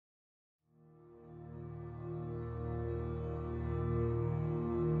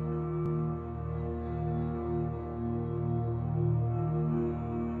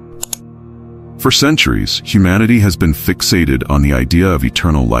For centuries, humanity has been fixated on the idea of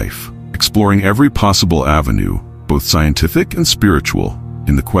eternal life, exploring every possible avenue, both scientific and spiritual,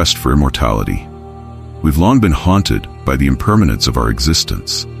 in the quest for immortality. We've long been haunted by the impermanence of our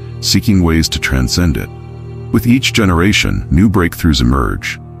existence, seeking ways to transcend it. With each generation, new breakthroughs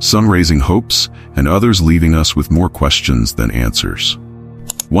emerge, some raising hopes and others leaving us with more questions than answers.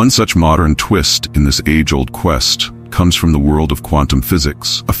 One such modern twist in this age-old quest comes from the world of quantum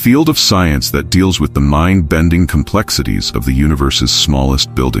physics, a field of science that deals with the mind-bending complexities of the universe's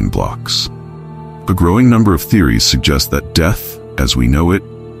smallest building blocks. A growing number of theories suggest that death, as we know it,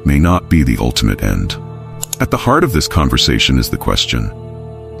 may not be the ultimate end. At the heart of this conversation is the question,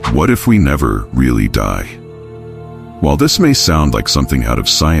 what if we never really die? While this may sound like something out of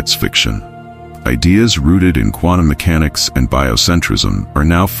science fiction, ideas rooted in quantum mechanics and biocentrism are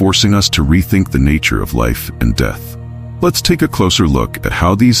now forcing us to rethink the nature of life and death. Let's take a closer look at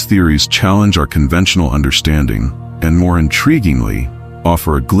how these theories challenge our conventional understanding and, more intriguingly,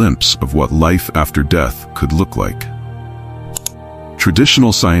 offer a glimpse of what life after death could look like.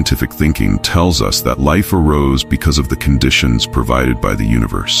 Traditional scientific thinking tells us that life arose because of the conditions provided by the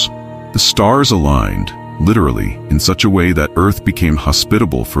universe. The stars aligned, literally, in such a way that Earth became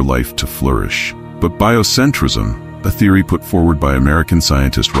hospitable for life to flourish. But biocentrism, a theory put forward by American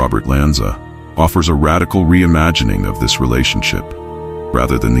scientist Robert Lanza, offers a radical reimagining of this relationship.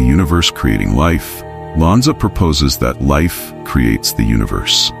 Rather than the universe creating life, Lanza proposes that life creates the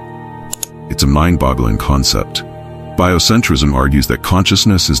universe. It's a mind-boggling concept. Biocentrism argues that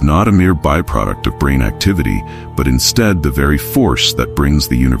consciousness is not a mere byproduct of brain activity, but instead the very force that brings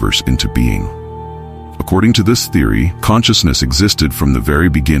the universe into being. According to this theory, consciousness existed from the very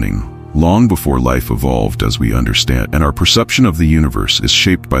beginning, long before life evolved as we understand, and our perception of the universe is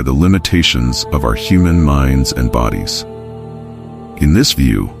shaped by the limitations of our human minds and bodies. In this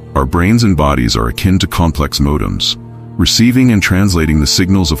view, our brains and bodies are akin to complex modems, receiving and translating the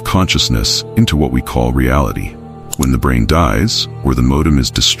signals of consciousness into what we call reality. When the brain dies, or the modem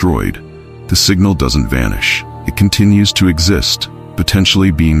is destroyed, the signal doesn't vanish. It continues to exist,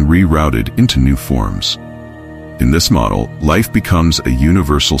 potentially being rerouted into new forms. In this model, life becomes a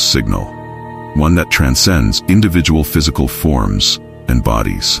universal signal, one that transcends individual physical forms and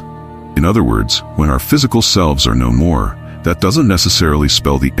bodies. In other words, when our physical selves are no more, that doesn't necessarily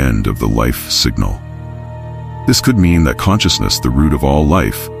spell the end of the life signal. This could mean that consciousness, the root of all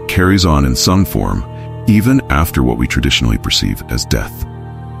life, carries on in some form, even after what we traditionally perceive as death.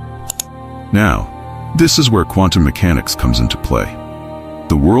 Now, this is where quantum mechanics comes into play.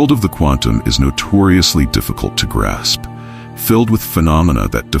 The world of the quantum is notoriously difficult to grasp, filled with phenomena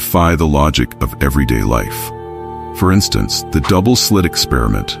that defy the logic of everyday life. For instance, the double-slit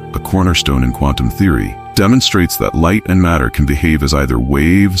experiment, a cornerstone in quantum theory, demonstrates that light and matter can behave as either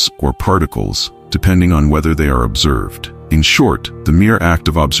waves or particles, depending on whether they are observed. In short, the mere act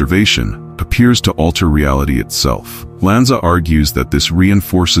of observation appears to alter reality itself. Lanza argues that this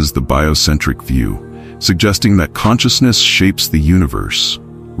reinforces the biocentric view, suggesting that consciousness shapes the universe,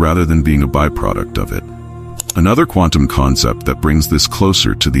 rather than being a byproduct of it. Another quantum concept that brings this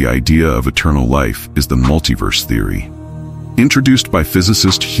closer to the idea of eternal life is the multiverse theory. Introduced by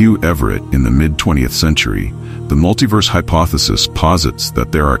physicist Hugh Everett in the mid-20th century, the multiverse hypothesis posits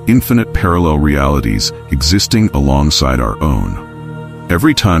that there are infinite parallel realities existing alongside our own.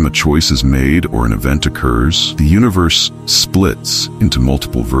 Every time a choice is made or an event occurs, the universe splits into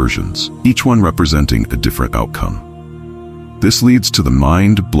multiple versions, each one representing a different outcome. This leads to the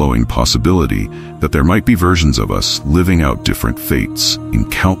mind-blowing possibility that there might be versions of us living out different fates in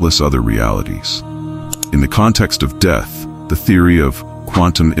countless other realities. In the context of death, the theory of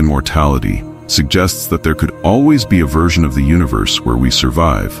quantum immortality suggests that there could always be a version of the universe where we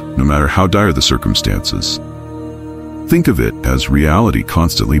survive, no matter how dire the circumstances. Think of it as reality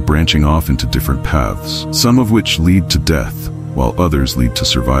constantly branching off into different paths, some of which lead to death, while others lead to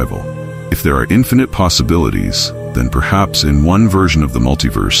survival. If there are infinite possibilities, then perhaps in one version of the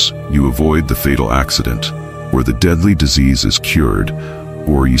multiverse, you avoid the fatal accident, or the deadly disease is cured,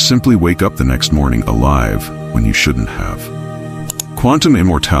 or you simply wake up the next morning alive when you shouldn't have. Quantum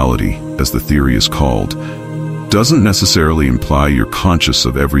immortality, as the theory is called, doesn't necessarily imply you're conscious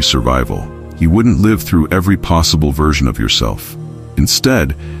of every survival. You wouldn't live through every possible version of yourself.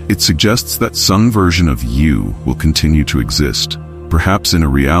 Instead, it suggests that some version of you will continue to exist, perhaps in a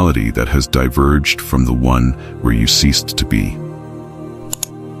reality that has diverged from the one where you ceased to be.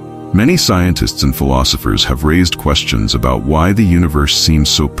 Many scientists and philosophers have raised questions about why the universe seems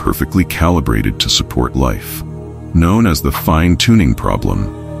so perfectly calibrated to support life. Known as the fine-tuning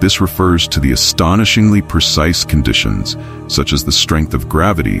problem, This refers to the astonishingly precise conditions, such as the strength of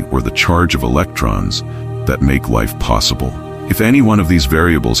gravity or the charge of electrons, that make life possible. If any one of these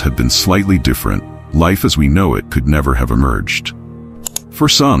variables had been slightly different, life as we know it could never have emerged. For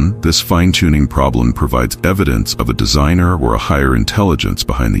some, this fine-tuning problem provides evidence of a designer or a higher intelligence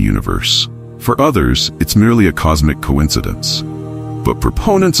behind the universe. For others, it's merely a cosmic coincidence. But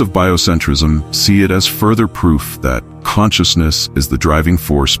proponents of biocentrism see it as further proof that consciousness is the driving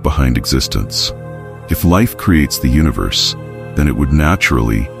force behind existence. If life creates the universe, then it would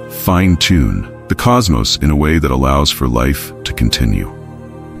naturally fine-tune the cosmos in a way that allows for life to continue.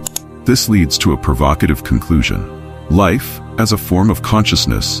 This leads to a provocative conclusion. Life, as a form of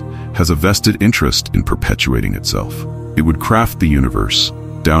consciousness, has a vested interest in perpetuating itself. It would craft the universe,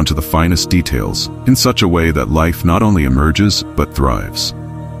 down to the finest details, in such a way that life not only emerges, but thrives.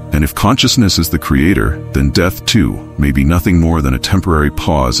 And if consciousness is the creator, then death too may be nothing more than a temporary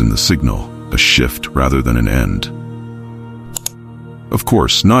pause in the signal, a shift rather than an end. Of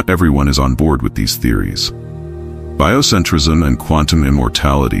course, not everyone is on board with these theories. Biocentrism and quantum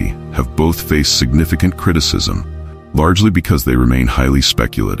immortality have both faced significant criticism, largely because they remain highly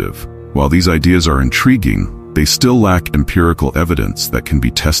speculative. While these ideas are intriguing, they still lack empirical evidence that can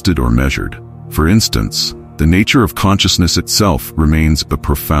be tested or measured. For instance, the nature of consciousness itself remains a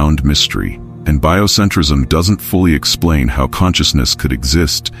profound mystery, and biocentrism doesn't fully explain how consciousness could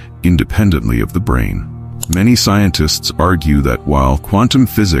exist independently of the brain. Many scientists argue that while quantum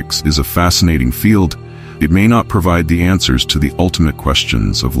physics is a fascinating field, it may not provide the answers to the ultimate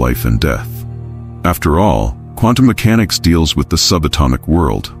questions of life and death. After all, quantum mechanics deals with the subatomic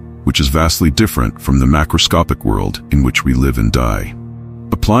world, which is vastly different from the macroscopic world in which we live and die.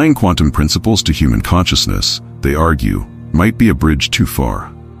 Applying quantum principles to human consciousness, they argue, might be a bridge too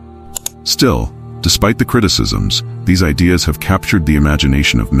far. Still, despite the criticisms, these ideas have captured the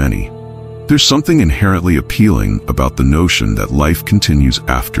imagination of many. There's something inherently appealing about the notion that life continues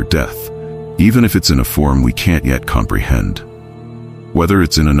after death, even if it's in a form we can't yet comprehend. Whether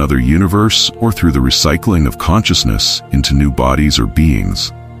it's in another universe or through the recycling of consciousness into new bodies or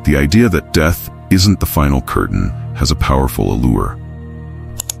beings, the idea that death isn't the final curtain has a powerful allure.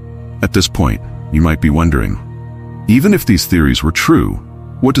 At this point, you might be wondering, even if these theories were true,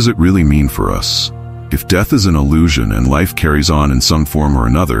 what does it really mean for us? If death is an illusion and life carries on in some form or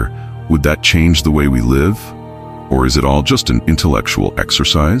another, would that change the way we live? Or is it all just an intellectual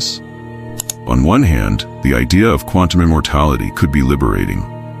exercise? On one hand, the idea of quantum immortality could be liberating.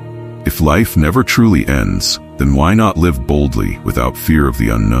 If life never truly ends, then why not live boldly without fear of the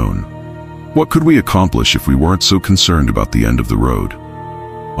unknown? What could we accomplish if we weren't so concerned about the end of the road?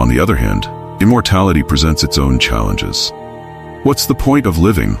 On the other hand, immortality presents its own challenges. What's the point of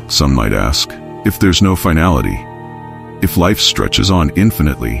living, some might ask, if there's no finality? If life stretches on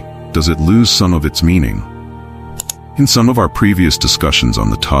infinitely, does it lose some of its meaning? In some of our previous discussions on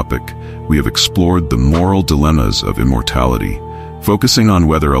the topic, we have explored the moral dilemmas of immortality, focusing on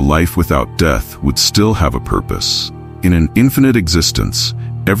whether a life without death would still have a purpose. In an infinite existence,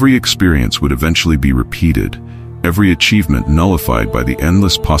 every experience would eventually be repeated, every achievement nullified by the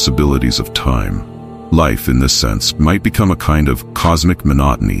endless possibilities of time. Life, in this sense, might become a kind of cosmic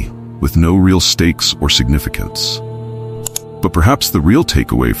monotony, with no real stakes or significance. But perhaps the real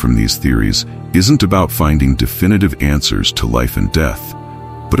takeaway from these theories isn't about finding definitive answers to life and death,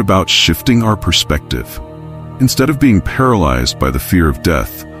 but about shifting our perspective. Instead of being paralyzed by the fear of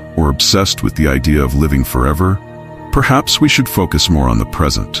death or obsessed with the idea of living forever, perhaps we should focus more on the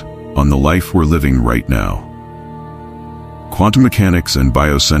present, on the life we're living right now. Quantum mechanics and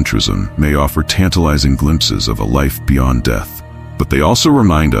biocentrism may offer tantalizing glimpses of a life beyond death, but they also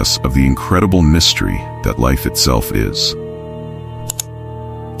remind us of the incredible mystery that life itself is.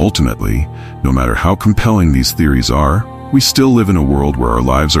 Ultimately, no matter how compelling these theories are, we still live in a world where our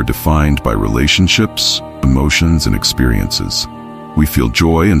lives are defined by relationships, emotions, and experiences. We feel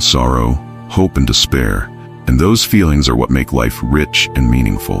joy and sorrow, hope and despair, and those feelings are what make life rich and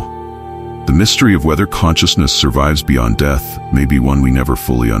meaningful. The mystery of whether consciousness survives beyond death may be one we never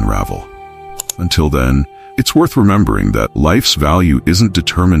fully unravel. Until then, it's worth remembering that life's value isn't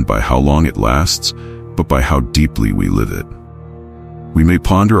determined by how long it lasts, but by how deeply we live it. We may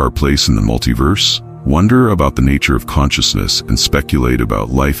ponder our place in the multiverse, wonder about the nature of consciousness, and speculate about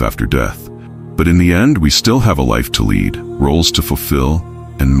life after death. But in the end, we still have a life to lead, roles to fulfill,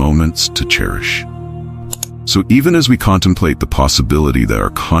 and moments to cherish. So even as we contemplate the possibility that our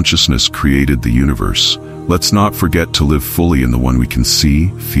consciousness created the universe, let's not forget to live fully in the one we can see,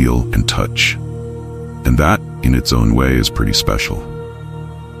 feel, and touch. And that, in its own way, is pretty special.